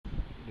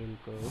दिल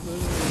को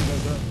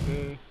लगा के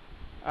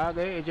आ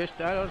गए AJ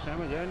Styles और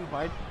Sami Zayn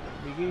fight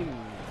begin.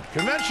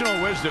 Conventional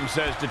wisdom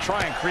says to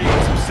try and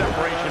create some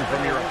separation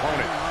from your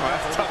opponent. Well,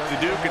 that's tough to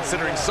do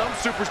considering some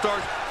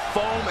superstars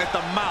foam at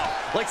the mouth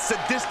like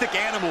sadistic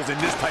animals in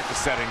this type of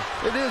setting.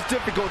 It is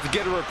difficult to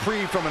get a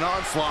reprieve from an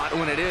onslaught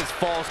when it is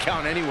falls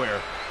count anywhere.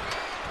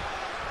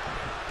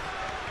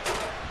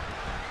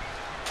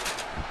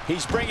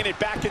 He's bringing it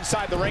back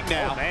inside the ring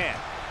now. Oh, man.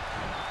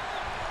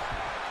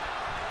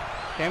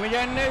 Sami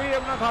Zayn ने भी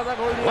अपना खाता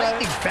खोल दिया है.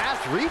 Lightning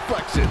fast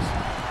reflexes.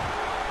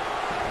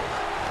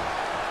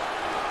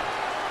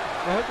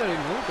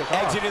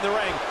 Exiting the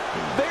ring.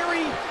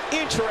 Very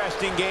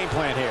interesting game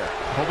plan here.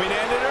 Hoping to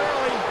end it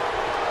early.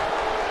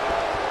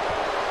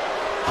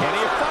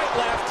 Plenty of fight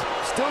left.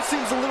 Still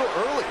seems a little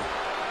early.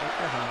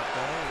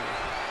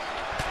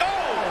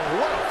 Oh,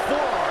 what a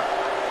forearm.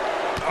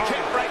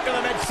 Kick right to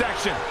the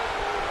midsection.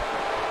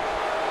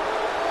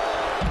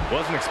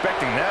 Wasn't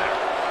expecting that.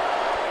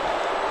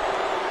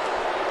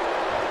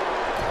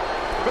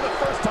 For the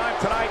first time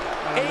tonight,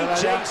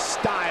 AJ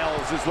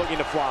Styles is looking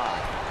to fly.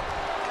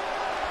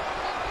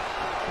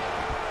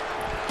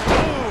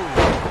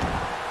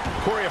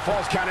 Corey, a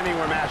falls count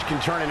anywhere match can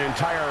turn an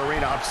entire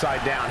arena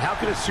upside down. How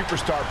can a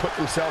superstar put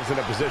themselves in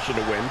a position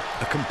to win?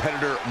 A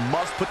competitor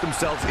must put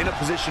themselves in a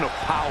position of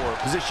power, a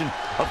position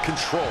of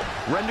control.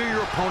 Render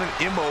your opponent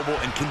immobile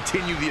and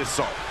continue the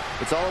assault.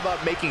 It's all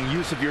about making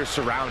use of your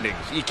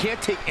surroundings. You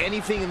can't take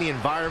anything in the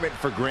environment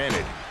for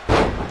granted.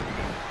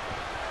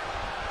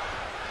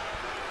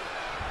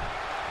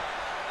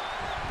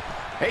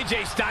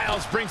 AJ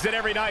Styles brings it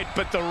every night,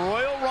 but the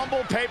Royal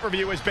Rumble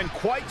pay-per-view has been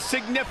quite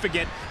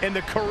significant in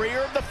the career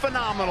of the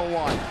phenomenal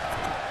one.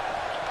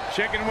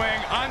 Chicken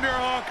wing,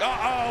 underhook,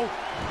 uh-oh.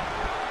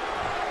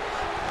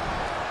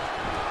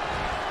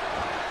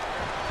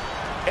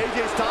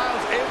 AJ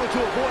Styles able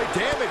to avoid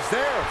damage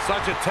there.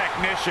 Such a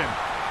technician.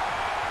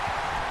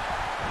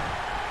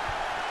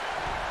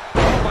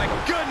 Oh my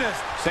goodness!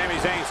 Sami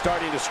Zayn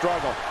starting to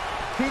struggle.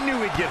 He knew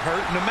he'd get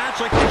hurt. In a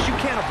match like this, you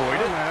can't avoid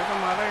it.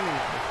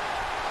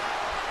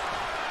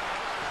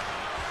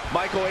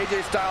 Michael,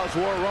 AJ Styles'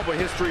 Royal Rumble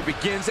history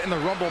begins in the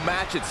Rumble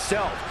match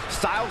itself.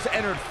 Styles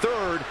entered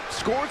third,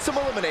 scored some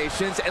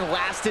eliminations, and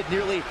lasted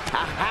nearly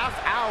a half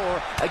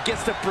hour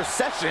against a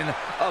procession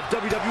of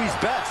WWE's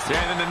best. Yeah,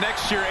 and then the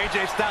next year,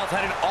 AJ Styles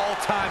had an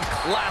all-time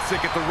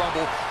classic at the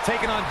Rumble,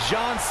 taking on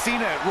John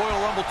Cena at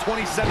Royal Rumble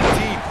 2017.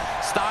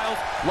 Styles,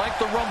 like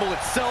the Rumble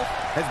itself,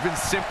 has been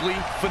simply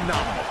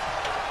phenomenal.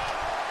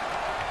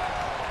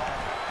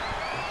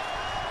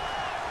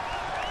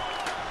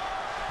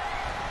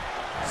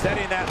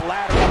 Setting that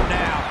ladder up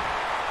now.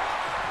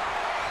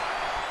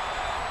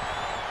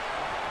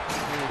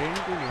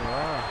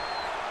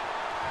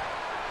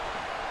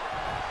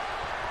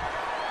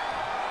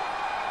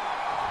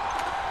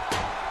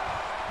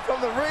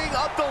 From the ring,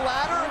 up the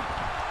ladder.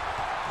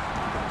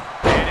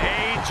 And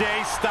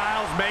AJ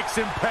Styles makes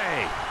him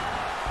pay.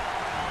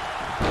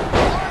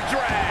 Arm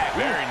drag.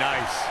 Very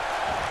nice.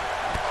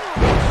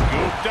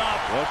 Scooped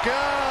up. Look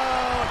out.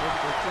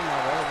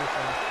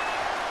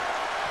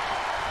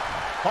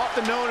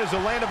 Often known as a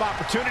land of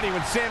opportunity,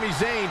 when Sami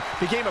Zayn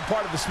became a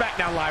part of the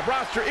SmackDown Live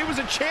roster, it was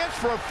a chance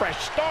for a fresh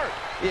start.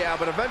 Yeah,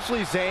 but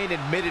eventually Zayn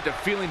admitted to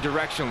feeling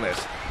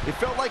directionless. It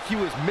felt like he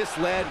was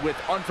misled with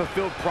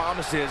unfulfilled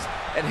promises,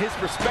 and his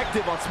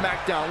perspective on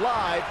SmackDown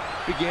Live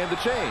began to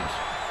change.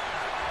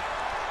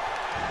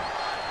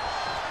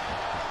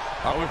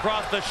 Oh,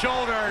 across the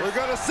shoulders. We're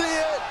gonna see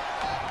it.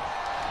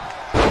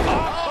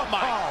 Oh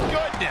my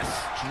goodness.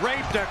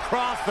 Draped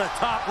across the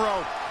top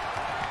rope.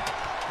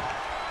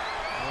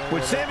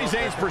 With Sami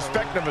Zayn's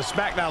perspective of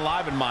SmackDown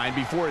Live in mind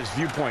before his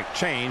viewpoint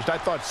changed, I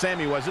thought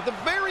Sami was, at the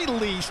very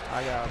least,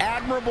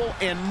 admirable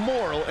and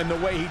moral in the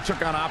way he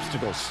took on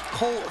obstacles.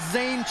 Cole,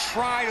 Zayn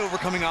tried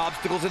overcoming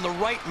obstacles in the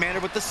right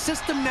manner, but the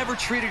system never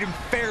treated him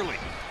fairly.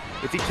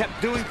 If he kept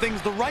doing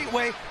things the right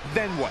way,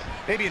 then what?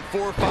 Maybe in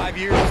 4 or 5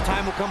 years, as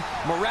time will come,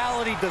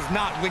 morality does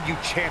not win you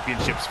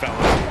championships,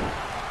 fellas.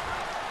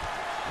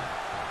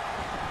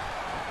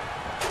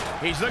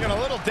 He's looking a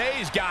little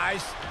dazed,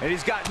 guys. And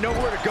he's got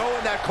nowhere to go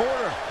in that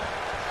corner.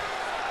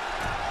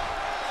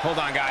 Hold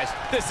on, guys.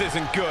 This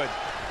isn't good.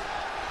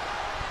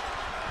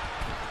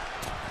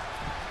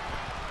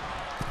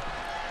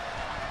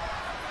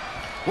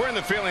 We're in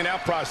the feeling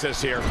out process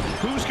here.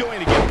 Who's going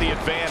to get the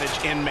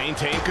advantage and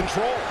maintain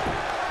control?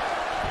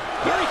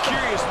 Very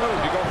curious move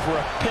to go for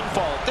a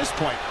pinfall at this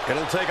point.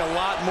 It'll take a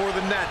lot more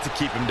than that to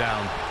keep him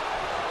down.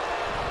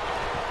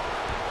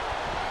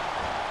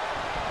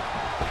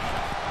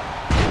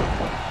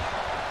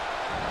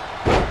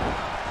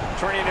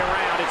 Turning it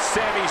around, it's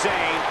Sami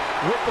Zayn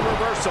with the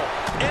reversal.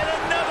 And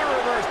another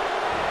reversal.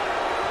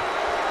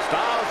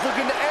 Styles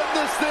looking to end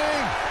this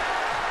thing.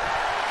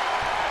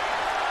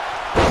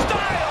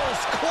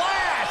 Styles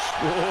clash!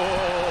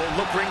 Whoa,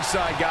 look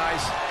ringside,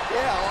 guys.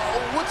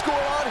 Yeah, what's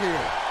going on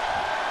here?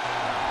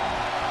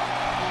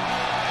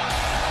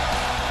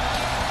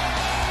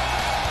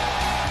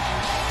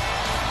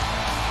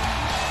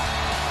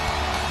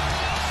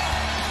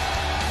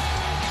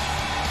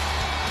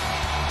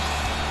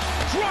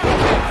 Drop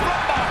kick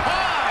from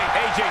behind.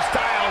 AJ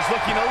Styles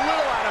looking a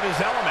little out of his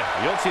element.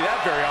 You don't see that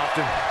very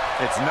often.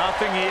 It's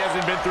nothing he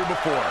hasn't been through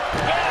before.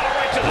 Oh,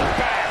 right to the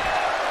back.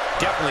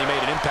 Definitely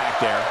made an impact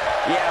there.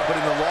 Yeah, but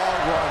in the long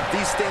run,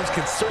 these things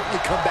can certainly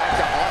come back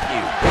to haunt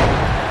you.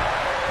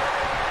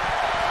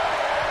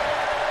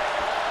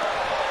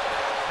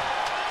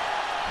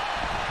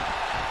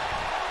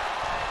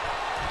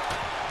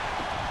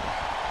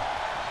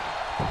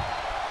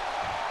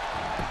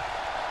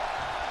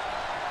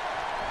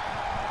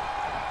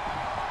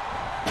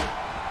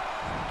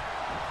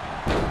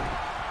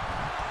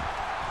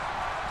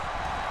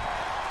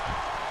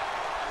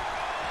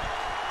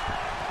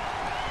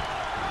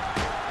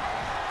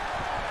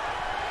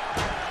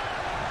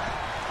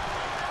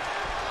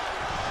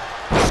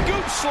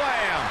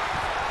 Slam.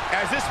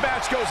 As this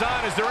match goes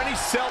on, is there any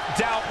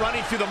self-doubt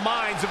running through the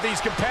minds of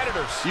these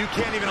competitors? You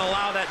can't even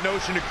allow that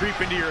notion to creep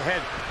into your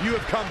head. You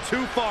have come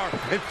too far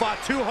and fought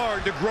too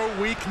hard to grow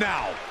weak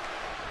now.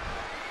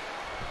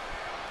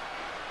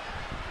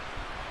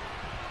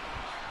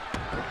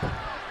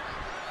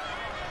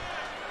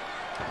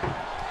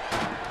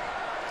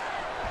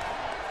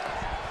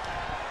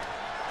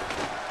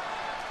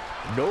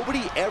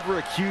 Nobody ever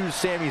accused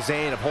Sami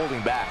Zayn of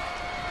holding back.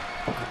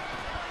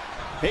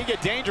 They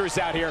get dangerous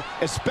out here,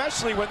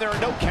 especially when there are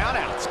no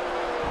countouts.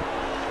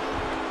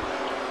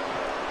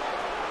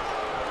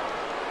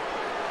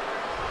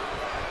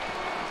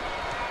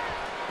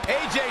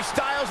 AJ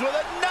Styles with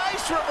a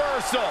nice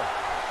reversal.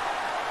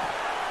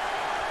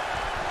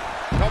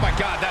 Oh my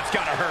God, that's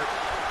gotta hurt.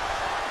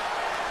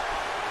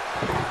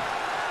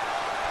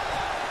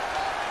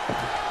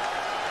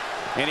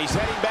 And he's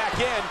heading back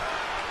in.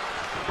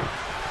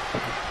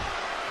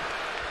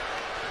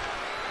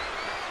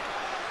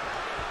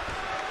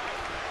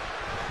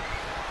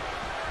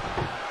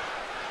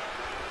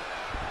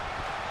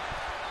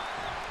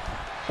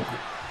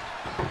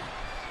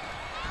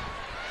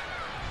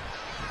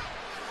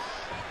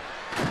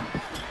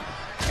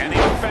 And the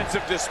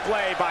offensive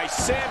display by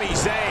Sami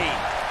Zayn.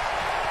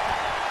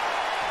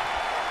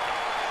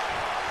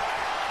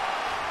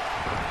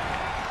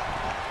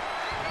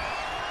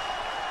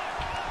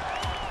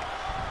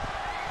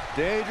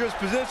 Dangerous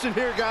position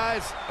here,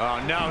 guys. Oh,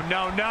 no,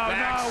 no, no,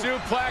 back no.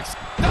 Suplex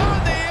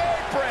on the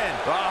apron.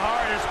 The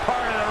hardest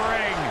part of the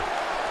ring.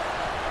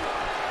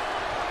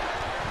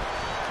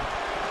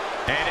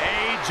 And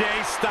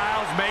AJ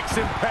Styles makes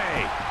him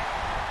pay.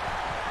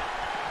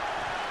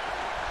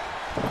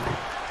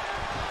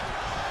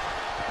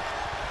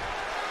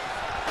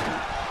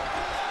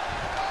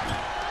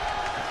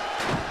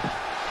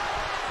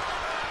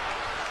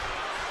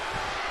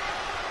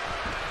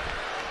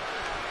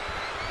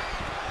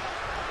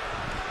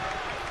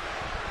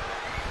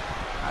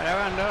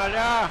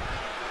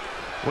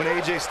 When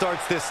AJ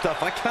starts this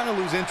stuff, I kind of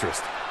lose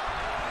interest.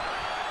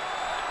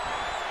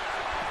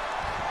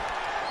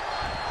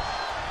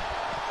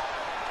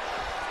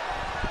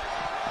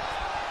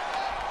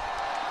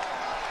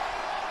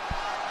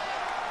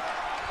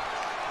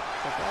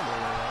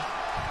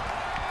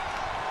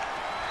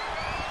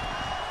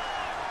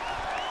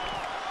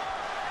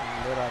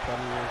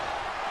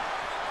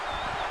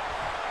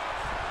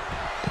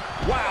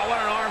 Wow, what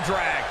an arm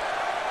drag.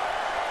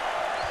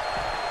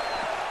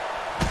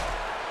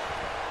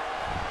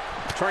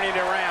 Turning it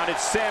around,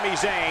 it's Sami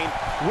Zayn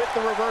with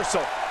the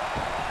reversal.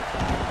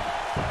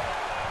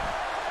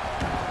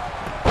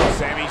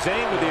 Sami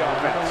Zayn with the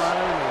offense.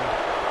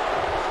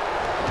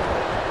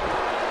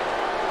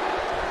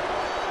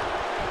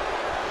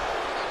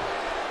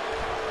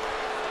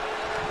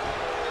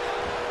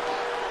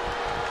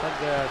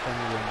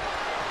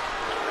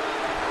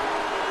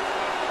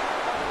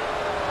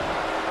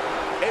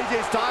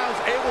 AJ Styles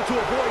able to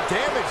avoid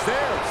damage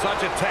there.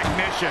 Such a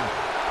technician.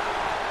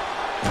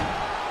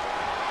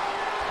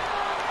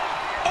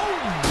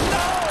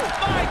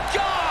 My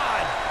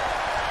God!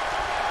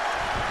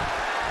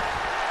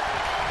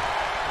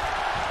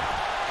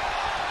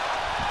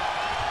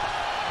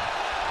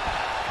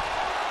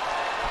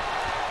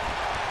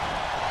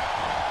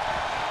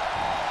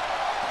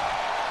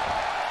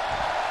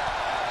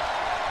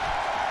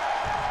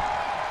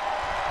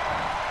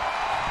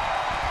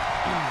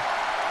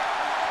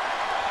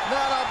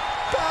 Not a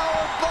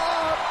power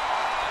bomb.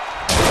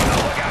 Oh,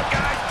 look out,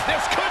 guys.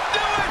 This could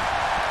do it.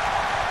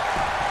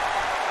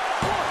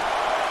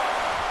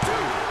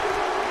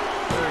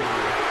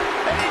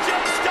 AJ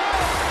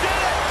Styles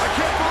did it. I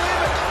can't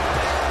believe it.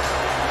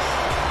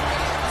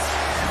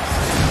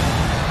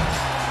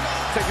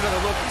 Take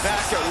another look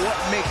back at what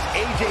makes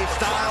AJ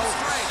Styles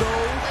so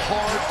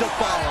hard to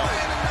follow.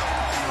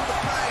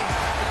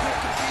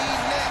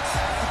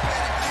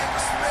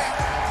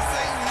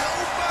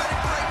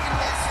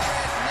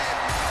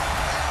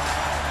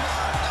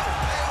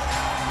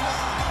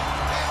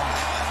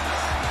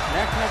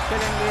 Next match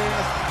खेलेंगे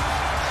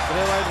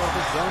Bray Wyatt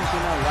versus John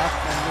Cena last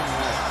standing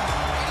match.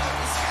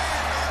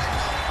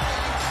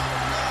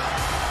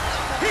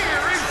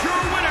 Here is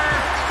your winner,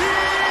 the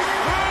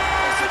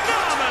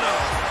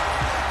phenomenal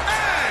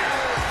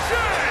AJ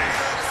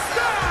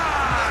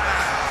Styles.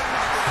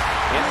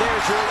 And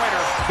there's your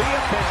winner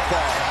via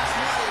pinfall.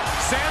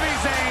 Sami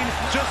Zayn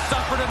just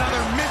suffered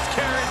another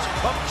miscarriage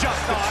of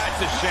justice. Oh, that's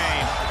a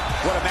shame.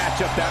 What a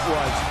matchup that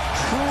was.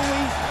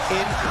 Truly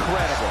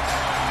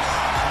incredible.